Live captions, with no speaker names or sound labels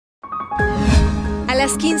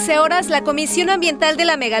las 15 horas, la Comisión Ambiental de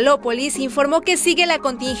la megalópolis informó que sigue la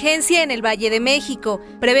contingencia en el Valle de México.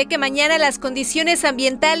 Prevé que mañana las condiciones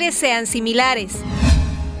ambientales sean similares.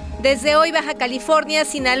 Desde hoy, Baja California,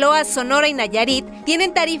 Sinaloa, Sonora y Nayarit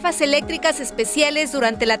tienen tarifas eléctricas especiales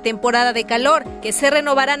durante la temporada de calor, que se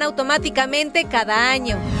renovarán automáticamente cada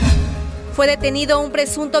año. Fue detenido un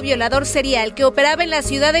presunto violador serial que operaba en la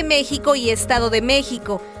Ciudad de México y Estado de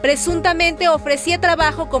México. Presuntamente ofrecía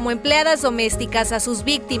trabajo como empleadas domésticas a sus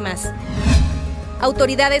víctimas.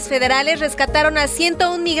 Autoridades federales rescataron a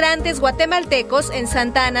 101 migrantes guatemaltecos en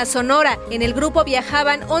Santa Ana, Sonora. En el grupo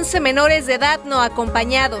viajaban 11 menores de edad no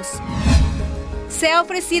acompañados. Se ha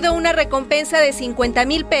ofrecido una recompensa de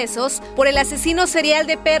 50,000 pesos por el asesino serial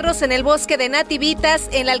de perros en el bosque de Nativitas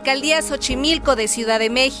en la alcaldía Xochimilco de Ciudad de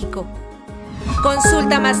México.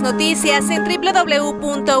 Consulta más noticias en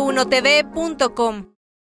www.unotv.com.